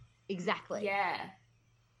 exactly. Exactly. Yeah.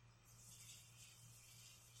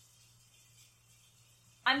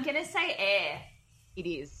 I'm going to say air. It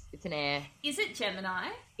is. It's an air. Is it Gemini?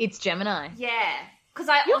 It's Gemini. Yeah. Because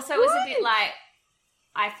I also was a bit like,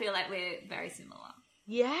 I feel like we're very similar.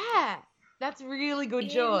 Yeah. That's really good,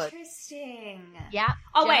 George. Interesting. Yeah.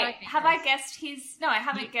 Oh, Gemini wait. Have I guessed his... No, I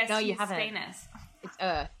haven't guessed his haven't. Venus. It's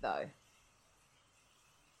Earth, though.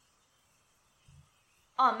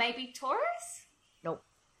 Oh, maybe Taurus? Nope.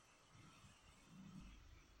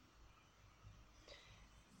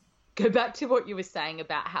 Go back to what you were saying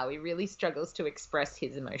about how he really struggles to express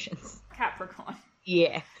his emotions. Capricorn.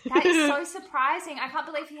 Yeah. That is so surprising. I can't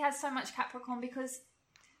believe he has so much Capricorn because...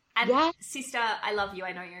 And sister, I love you.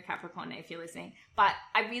 I know you're a Capricorn if you're listening. But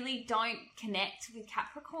I really don't connect with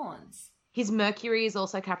Capricorns. His Mercury is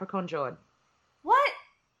also Capricorn, Jord. What?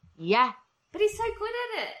 Yeah. But he's so good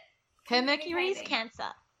at it. Her Mercury is Cancer.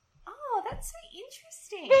 Oh, that's so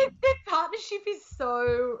interesting. Their partnership is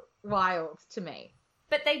so wild to me.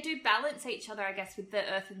 But they do balance each other, I guess, with the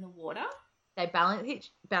earth and the water. They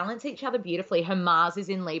balance each other beautifully. Her Mars is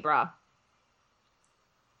in Libra.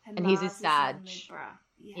 And his is Sag.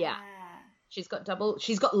 Yeah. She's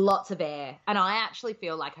got lots of air. And I actually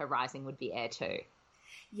feel like her rising would be air too.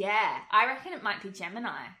 Yeah. I reckon it might be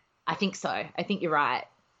Gemini. I think so. I think you're right.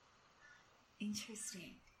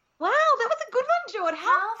 Interesting. Wow, that was a good one, Jord.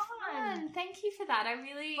 How fun. Thank you for that. I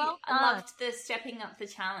really done. loved the stepping up the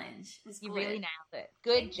challenge. It was You good. really nailed it.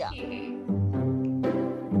 Good job. Thank you.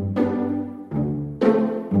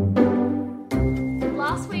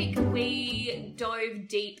 Last week, we dove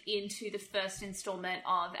deep into the first installment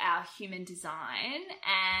of our human design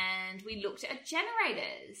and we looked at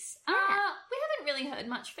generators. We haven't really heard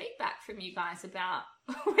much feedback from you guys about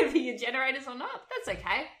whether you're generators or not. That's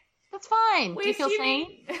okay. That's fine. Do you feel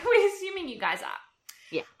seen? We're assuming you guys are.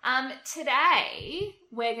 Yeah. Today,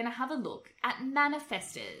 we're going to have a look at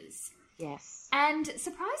manifestors. Yes. And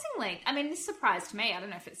surprisingly, I mean, this surprised me. I don't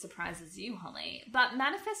know if it surprises you, Holly, but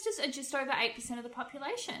manifestors are just over 8% of the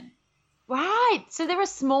population. Right. So they're a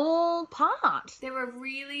small part. They're a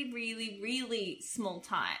really, really, really small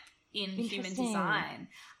type in human design.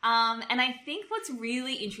 And I think what's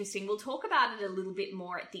really interesting, we'll talk about it a little bit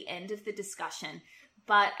more at the end of the discussion,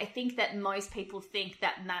 but I think that most people think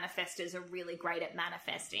that manifestors are really great at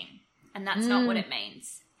manifesting, and that's not what it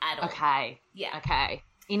means at all. Okay. Yeah. Okay.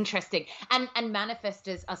 Interesting. And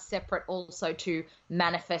manifestors are separate also to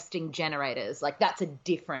manifesting generators. Like that's a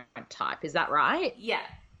different type. Is that right? Yeah.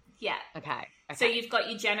 Yeah. Okay. So you've got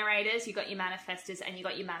your generators, you've got your manifestors, and you've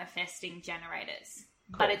got your manifesting generators.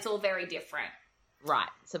 Cool. But it's all very different. Right.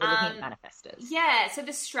 So we're looking at manifestors. Yeah. So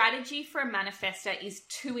the strategy for a manifestor is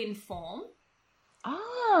to inform.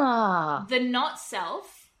 Ah. The not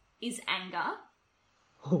self is anger.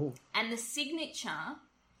 Oh. And the signature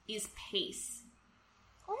is peace.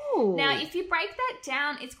 Oh. Now, if you break that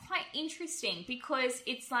down, it's quite interesting because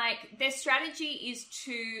it's like their strategy is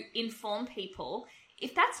to inform people.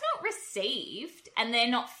 If that's not received and they're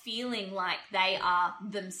not feeling like they are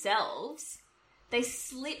themselves, they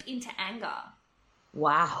slip into anger.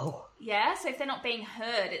 Wow. Yeah, so if they're not being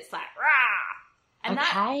heard, it's like, rah! And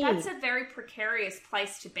that's a very precarious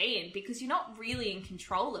place to be in because you're not really in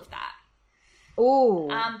control of that. Oh.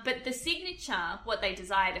 But the signature, what they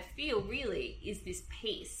desire to feel really is this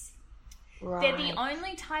peace. Right. They're the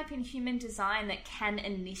only type in human design that can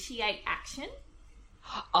initiate action.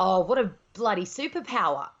 Oh, what a bloody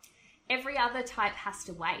superpower. Every other type has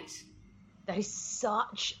to wait. That is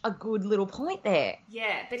such a good little point there.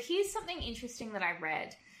 Yeah, but here's something interesting that I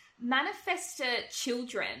read. Manifestor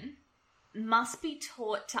children must be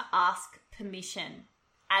taught to ask permission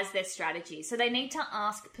as their strategy. So they need to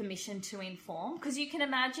ask permission to inform, because you can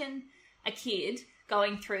imagine a kid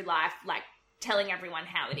going through life like telling everyone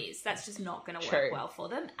how it is. That's just not going to work well for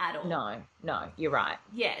them at all. No, you're right.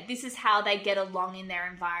 Yeah, this is how they get along in their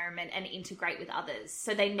environment and integrate with others.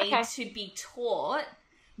 So they need to be taught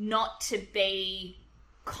not to be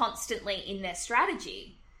constantly in their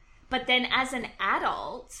strategy. But then as an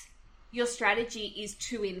adult, your strategy is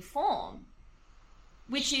to inform,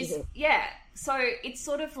 which is, so it's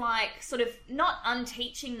sort of not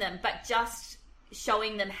unteaching them, but just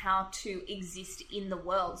showing them how to exist in the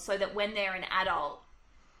world so that when they're an adult,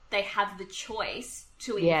 they have the choice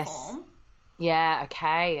to inform. Yeah,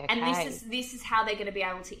 okay. And this is how they're going to be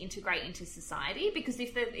able to integrate into society, because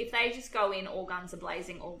if they just go in all guns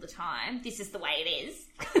a-blazing all the time, this is the way it is.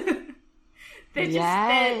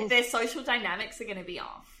 Their social dynamics are going to be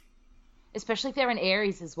off. Especially if they're in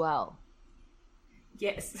Aries as well.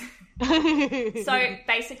 Yes. So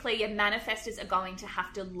basically your manifestors are going to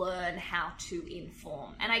have to learn how to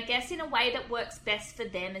inform. And I guess in a way that works best for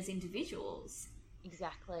them as individuals.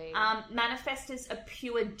 Exactly. Manifestors are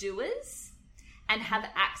pure doers and have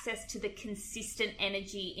access to the consistent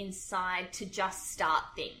energy inside to just start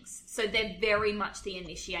things. So they're very much the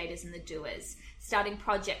initiators and the doers. Starting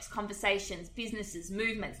projects, conversations, businesses,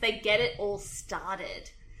 movements. They get it all started.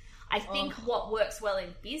 I think what works well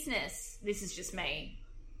in business, this is just me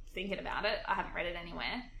thinking about it, I haven't read it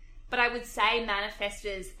anywhere, but I would say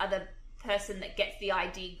manifestors are the person that gets the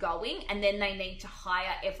idea going, and then they need to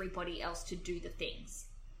hire everybody else to do the things.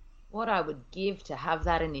 What I would give to have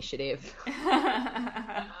that initiative.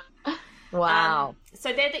 Wow.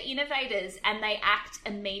 So they're the innovators, and they act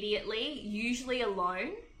immediately, usually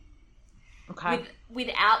alone. Okay.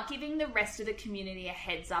 Without giving the rest of the community a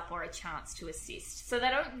heads up or a chance to assist. So they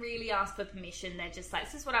don't really ask for permission. They're just like,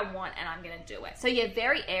 this is what I want and I'm going to do it. So yeah,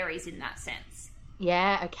 very Aries in that sense.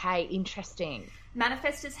 Yeah, okay, interesting.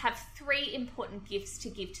 Manifestors have 3 important gifts to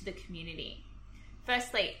give to the community.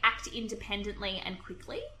 Firstly, act independently and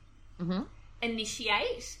quickly. Mm-hmm.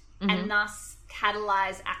 Initiate, and thus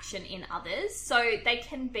catalyze action in others. So they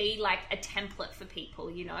can be like a template for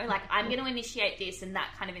people, you know, like I'm going to initiate this, and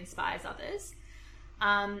that kind of inspires others.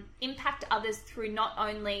 Impact others through not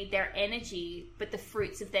only their energy, but the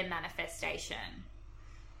fruits of their manifestation.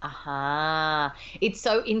 It's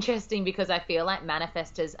so interesting because I feel like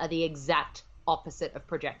manifestors are the exact opposite of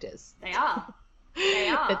projectors. They are. They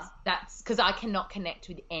are. That's because I cannot connect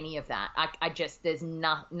with any of that. I just, there's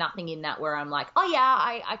nothing in that where I'm like, oh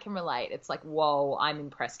yeah, I can relate. It's like, whoa, I'm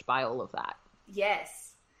impressed by all of that. Yes.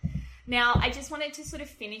 Now, I just wanted to sort of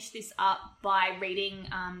finish this up by reading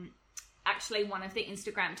actually one of the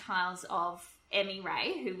Instagram tiles of Emmy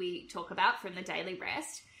Ray, who we talk about from the Daily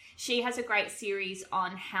Rest. She has a great series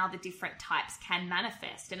on how the different types can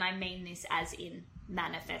manifest. And I mean this as in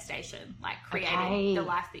manifestation, like creating the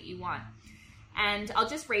life that you want. And I'll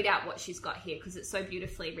just read out what she's got here because it's so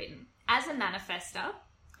beautifully written. As a manifester,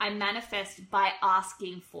 I manifest by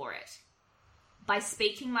asking for it, by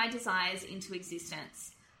speaking my desires into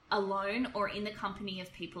existence, alone or in the company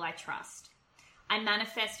of people I trust. I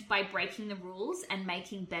manifest by breaking the rules and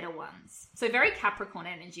making better ones. So very Capricorn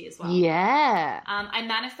energy as well. Yeah. I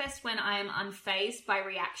manifest when I am unfazed by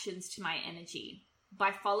reactions to my energy,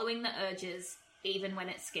 by following the urges even when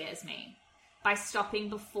it scares me, by stopping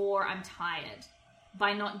before I'm tired,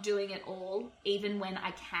 by not doing it all even when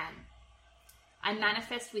I can. I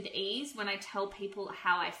manifest with ease when I tell people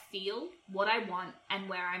how I feel, what I want, and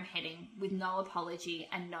where I'm heading with no apology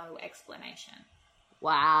and no explanation.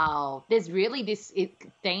 Wow. There's really this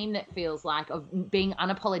theme that feels like of being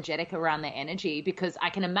unapologetic around their energy, because I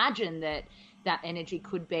can imagine that energy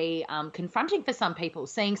could be confronting for some people,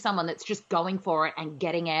 seeing someone that's just going for it and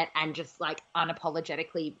getting it and just like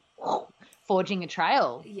unapologetically forging a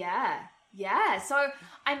trail. Yeah. Yeah. So,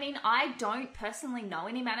 I mean, I don't personally know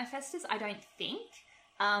any manifestors, I don't think.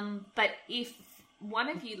 But if one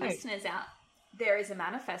of you listeners out there is a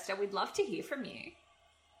manifestor, we'd love to hear from you.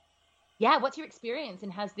 Yeah. What's your experience,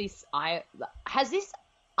 and has this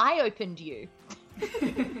eye-opened you?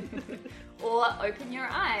 Or open your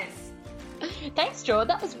eyes. Thanks, Joe.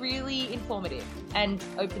 That was really informative and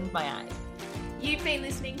opened my eyes. You've been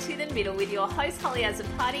listening to The Middle with your host, Holly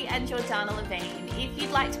Azzopardi and Jordana Levine. If you'd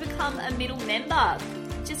like to become a Middle member,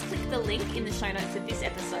 just click the link in the show notes of this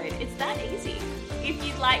episode. It's that easy. If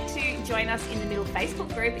you'd like to join us in the Middle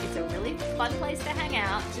Facebook group, it's a really fun place to hang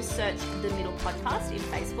out. Just search The Middle Podcast in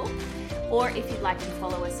Facebook. Or if you'd like to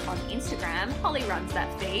follow us on Instagram, Holly runs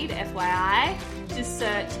that feed, FYI. Just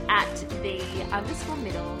search at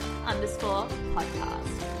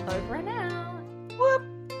 @the_middle_podcast. Over and out. Whoop.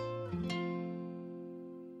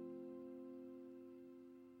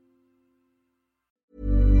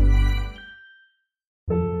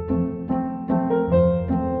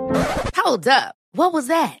 Hold up. What was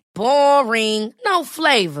that? Boring. No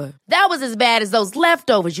flavor. That was as bad as those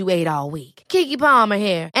leftovers you ate all week. Keke Palmer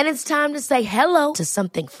here. And it's time to say hello to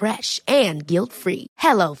something fresh and guilt-free.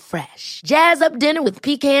 Hello Fresh. Jazz up dinner with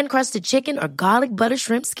pecan-crusted chicken or garlic butter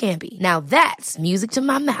shrimp scampi. Now that's music to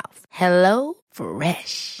my mouth. Hello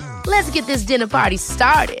Fresh. Let's get this dinner party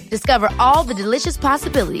started. Discover all the delicious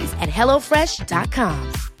possibilities at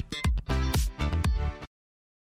HelloFresh.com.